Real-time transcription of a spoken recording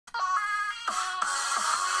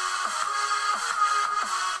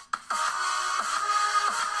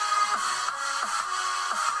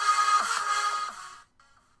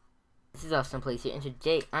is Austin Place here, and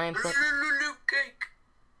today I am playing... Cake.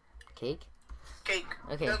 Cake? Cake.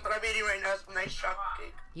 Okay. That's what I'm eating right now. It's a nice chocolate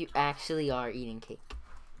cake. You actually are eating cake.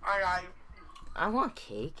 Alright. I want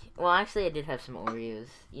cake. Well, actually, I did have some Oreos,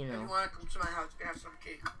 you If know. you want to come to my house, you can have some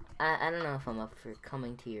cake. I don't know if I'm up for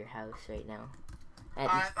coming to your house right now. I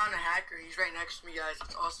found a hacker. He's right next to me, guys.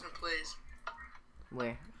 It's Austin Plays.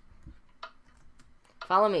 Where?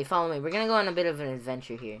 Follow me, follow me. We're gonna go on a bit of an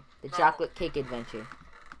adventure here. The chocolate cake adventure.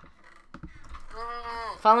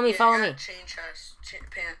 No. Follow me, follow me. Chain chest,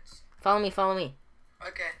 pants. Follow me, follow me.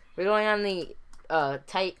 Okay. We're going on the,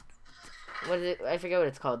 tight... What is it? I forget what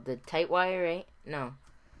it's called. The tight wire, right? No.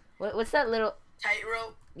 What's that little...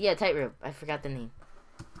 Tightrope. Yeah, tightrope. I forgot the name.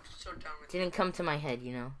 So done with it. Didn't come to my head,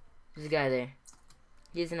 you know. There's a guy there.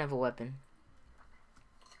 He doesn't have a weapon.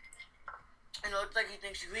 And it looks like he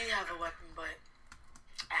thinks we have a weapon, but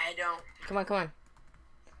I don't. Come on, come on.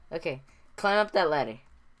 Okay. Climb up that ladder.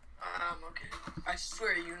 Okay. I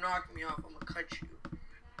swear, you knock me off, I'm gonna cut you.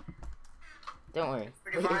 Don't worry.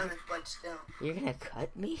 Pretty violent, but still. You're gonna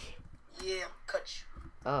cut me? Yeah, cut you.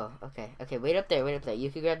 Oh, okay. Okay, wait up there, wait up there.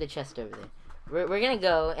 You can grab the chest over there. We're gonna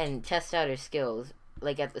go and test out our skills,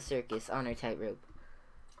 like at the circus, on our tightrope.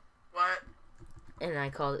 What? And I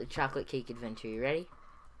call it a chocolate cake adventure. You ready?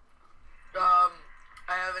 I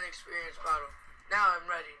have an experience bottle. Now I'm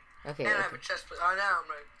ready. Okay, And I okay. have a chest plate. Oh, now I'm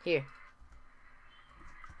ready. Here.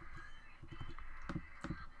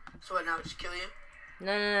 So what, now just kill you?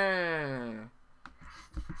 No.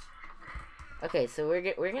 Okay, so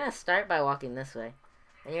we're gonna start by walking this way.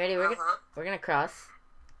 And you ready? We're gonna cross.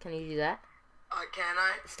 Can you do that? Can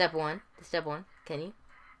I? Step one. Can you?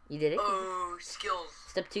 You did it? Oh, skills.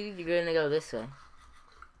 Step 2, you're gonna go this way.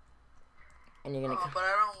 And you're gonna but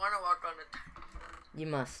I don't want to walk on it. You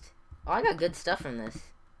must. Oh, I got good stuff from this.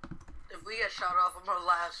 If we get shot off, I'm gonna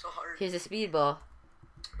laugh so hard. Here's a speedball.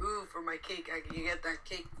 Ooh, for my cake, I can get that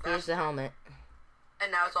cake fast. Here's the helmet.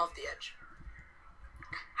 And now it's off the edge.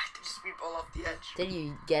 I have to speedball off the edge. Did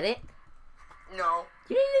you get it? No.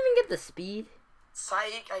 You didn't even get the speed?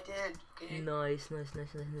 Psych, I did. Okay. Nice.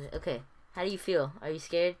 Okay, how do you feel? Are you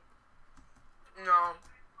scared? No.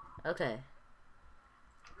 Okay.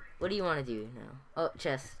 What do you want to do now? Oh,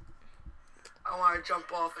 chest. I want to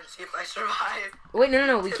jump off and see if I survive. Wait,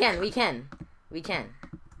 no, we can.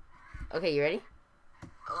 Okay, you ready?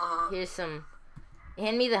 Here's some...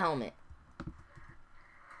 Hand me the helmet.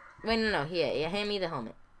 Wait, no, here, hand me the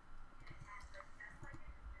helmet.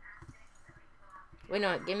 Wait,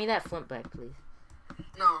 no, give me that flint back, please.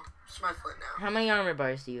 No, it's my foot now. How many armor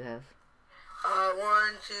bars do you have? 1,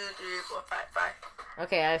 2, 3, 4, 5.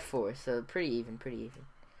 Okay, I have 4, so pretty even.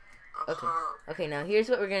 Okay, now here's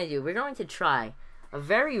what we're gonna do. We're going to try a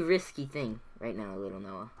very risky thing right now, little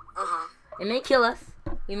Noah. It may kill us.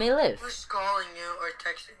 We may live. Who's calling you or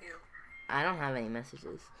texting you? I don't have any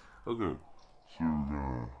messages. Okay. So,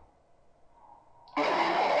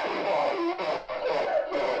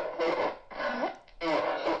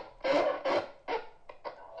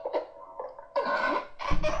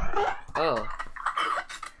 Oh.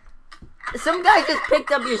 Some guy just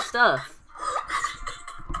picked up your stuff.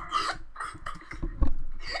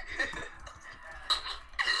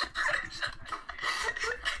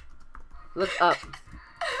 Look up.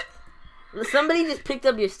 Somebody just picked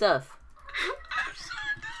up your stuff.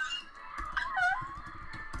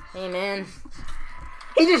 Hey, man.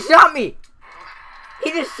 He just shot me!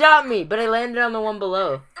 But I landed on the one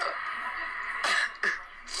below.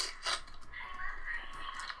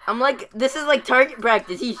 I'm like, this is like target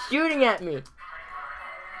practice. He's shooting at me.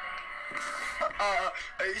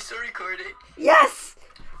 Are you still recording? Yes!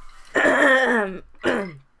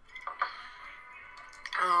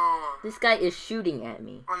 Oh. This guy is shooting at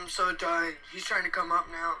me. I'm so done. He's trying to come up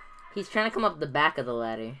now. He's trying to come up the back of the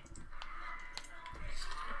ladder.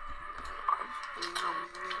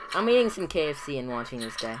 I'm eating some KFC and watching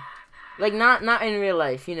this guy. Like, not in real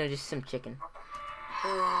life, you know, just some chicken.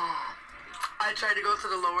 I tried to go to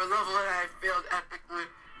the lower level and I failed epically.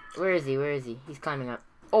 Where is he? He's climbing up.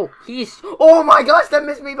 Oh, oh my gosh, that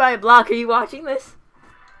missed me by a block. Are you watching this?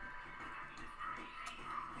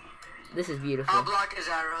 This is beautiful. I'll block his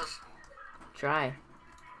arrows. Try.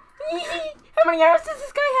 How many arrows does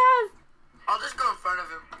this guy have? I'll just go in front of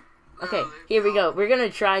him. Okay, Literally. here we go. We're gonna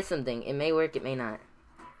try something. It may work, it may not.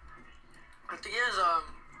 I think he has a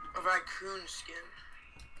raccoon skin.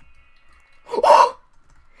 Oh!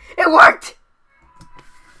 It worked!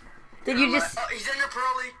 Did you just... He's Ender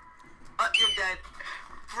Pearly. You're dead.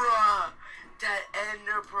 Bruh. That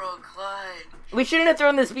Ender Pearl Clyde. We shouldn't have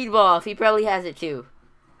thrown the speedball off. He probably has it too.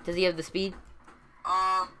 Does he have the speed?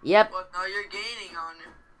 Yep. Well, now you're gaining on it.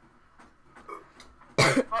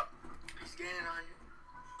 gaining on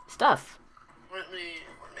you. Stuff. Let me.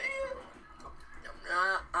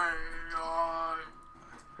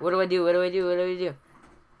 What do I do? What do I do? What do I do?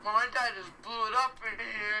 My dad just blew it up in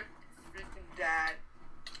here. Freaking dad.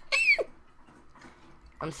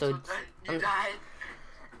 I'm so. You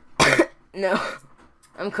died? No.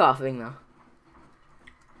 I'm coughing though.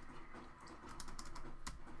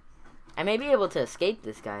 I may be able to escape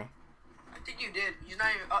this guy. I think you did. He's not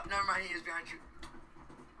even. Oh, never mind. He is behind you.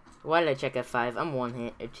 Why did I check F5? I'm 1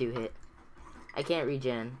 hit or 2 hit. I can't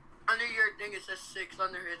regen. Under your thing it says 6.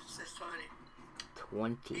 Under his it says 20.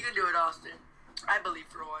 20. You can do it, Austin. I believe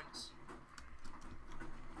for once.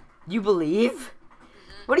 You believe?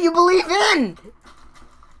 What do you believe in?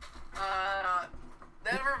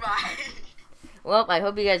 Never mind. Well, I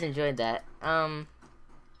hope you guys enjoyed that.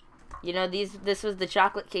 You know, this was the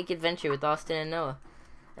chocolate cake adventure with Austin and Noah.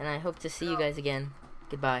 And I hope to see you guys again.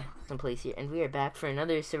 Goodbye. Someplace here. And we are back for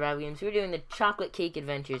another survival games. We're doing the chocolate cake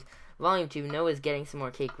adventures. Volume 2. Noah's getting some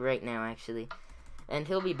more cake right now, actually. And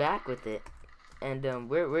he'll be back with it. And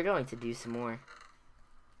we're going to do some more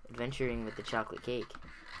adventuring with the chocolate cake.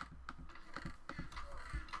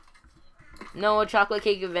 Noah, chocolate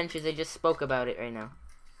cake adventures. I just spoke about it right now.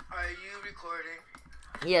 Are you recording?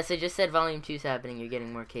 Yes, I just said volume 2's happening. You're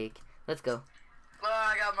getting more cake. Let's go. Well,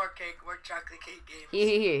 I got more cake. More chocolate cake games.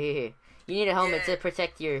 Here. You need a helmet Yeah. to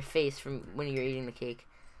protect your face from when you're eating the cake.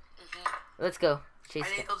 Let's go. Chase I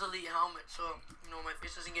need it. those elite helmets so, you know, my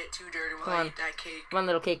face doesn't get too dirty Come while I on. eat that cake. Come on,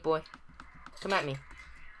 little cake boy. Come at me.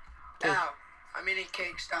 Cake. Ow. I'm eating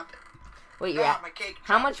cake. Stop it. Wait, you're Ah, at... my cake.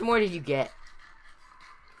 How much more did you get?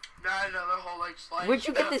 Not another whole, like, slice. Where'd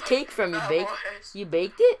you get this cake from? You Nah, baked? boys. You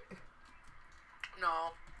baked it?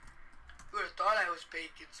 No. You would have thought I was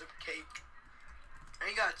baking some cake. I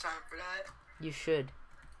ain't got time for that. You should.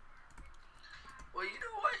 Well, you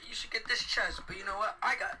know what? You should get this chest, but you know what?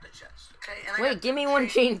 I got the chest, okay? And I Wait, got give the me one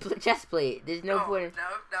cake. chest plate. There's no point. Now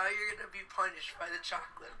you're gonna be punished by the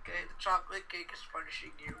chocolate, okay? The chocolate cake is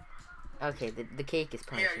punishing you. Okay, the cake is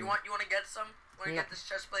punishing. Here, you want to get some? Want to No. get this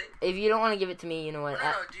chest plate? If you don't want to give it to me, you know what?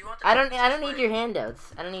 No, do you want the I don't chest need plate? your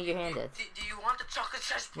handouts. I don't need your handouts. Do you want the chocolate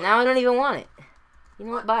chest plate? Now I don't even want it. You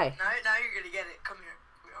know what? Bye. Now you're gonna get it. Come here.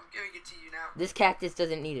 I'm giving it to you now. This cactus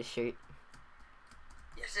doesn't need a shirt.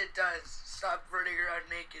 Yes, it does. Stop running around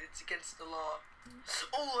naked. It's against the law.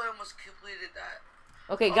 Oh, I almost completed that.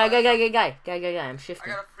 Okay, Oh, guy. I'm I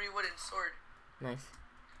shifting. got a free wooden sword. Nice.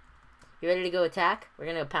 You ready to go attack? We're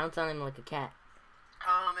gonna pounce on him like a cat.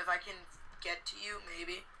 If I can get to you,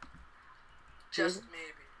 maybe. Just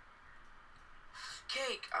maybe.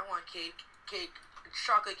 Cake. I want cake. Cake. It's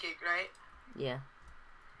chocolate cake, right? Yeah.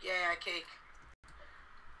 Yeah, cake.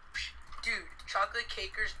 Dude, chocolate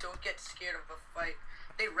cakers don't get scared of a fight.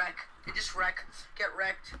 They wreck. They just wreck. Get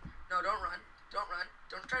wrecked. No, don't run. Don't run.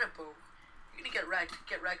 Don't try to move. You're gonna get wrecked.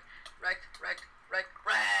 Get wrecked. Wrecked.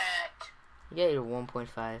 You got your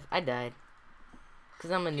 1.5. I died.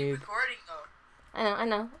 Cause I'm a noob. Recording though. I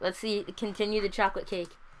know. Let's see. Continue the chocolate cake.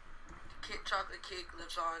 Chocolate cake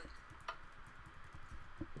lives on.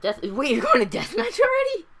 Wait, you're going to deathmatch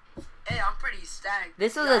already? Hey, I'm pretty stacked.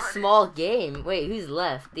 This was to be a honest. small game. Wait, who's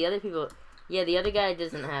left? The other people. Yeah, the other guy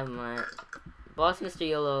doesn't have my. Boss Mr.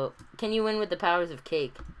 YOLO. Can you win with the powers of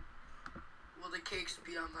cake? Will the cakes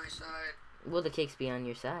be on my side? Will the cakes be on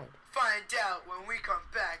your side? Find out when we come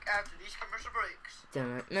back after these commercial breaks. So,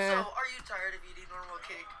 No. are you tired of eating normal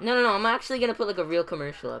cake? No. I'm actually gonna put like a real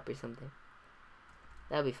commercial up or something.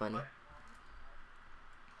 That'd be funny.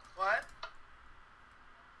 What?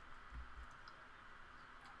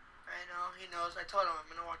 I know, he knows. I told him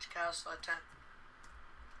I'm gonna watch Castle at 10.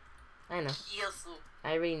 I know. Castle.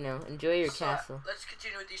 I already know. Enjoy your So, castle. let's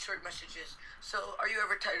continue with these short messages. So, are you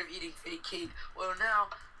ever tired of eating fake cake? Well, now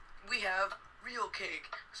we have real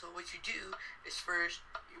cake. So, what you do is first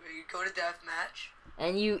you go to deathmatch.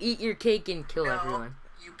 And you eat your cake and kill everyone.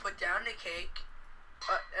 You put down the cake.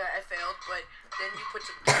 I failed, but then you put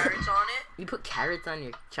some carrots on it. You put carrots on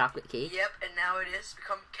your chocolate cake? Yep, and now it is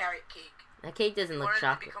become carrot cake. That cake doesn't You look want it to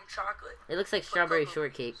chocolate. become chocolate? It looks like Put strawberry cocoa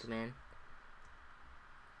shortcake, beans. man.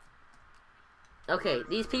 Okay,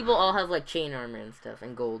 these people all have like chain armor and stuff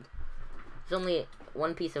and gold. There's only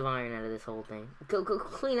one piece of iron out of this whole thing. Go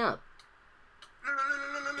clean up.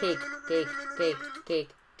 Cake.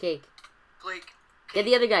 Blake. Get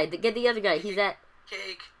the other guy. Get the other guy. He's at.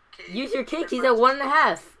 Cake. Use your cake. He's at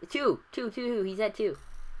 1.5. Two. He's at 2.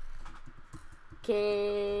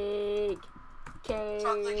 Cake.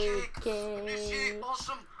 Chocolate cake. You see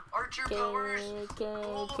awesome Archer powers.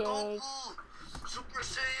 Cake. Super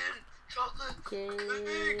Saiyan. Chocolate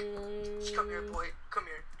cake. Just come here, boy. Come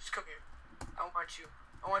here. Just come here. I want you.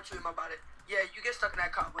 I want you in my body. Yeah, you get stuck in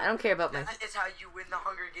that cobweb. I don't care about my... That is how you win the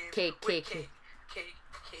Hunger Games. Cake. Cake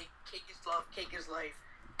is love, cake is life.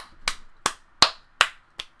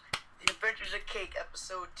 The Adventures of Cake,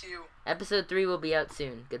 episode 2. Episode 3 will be out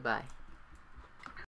soon. Goodbye.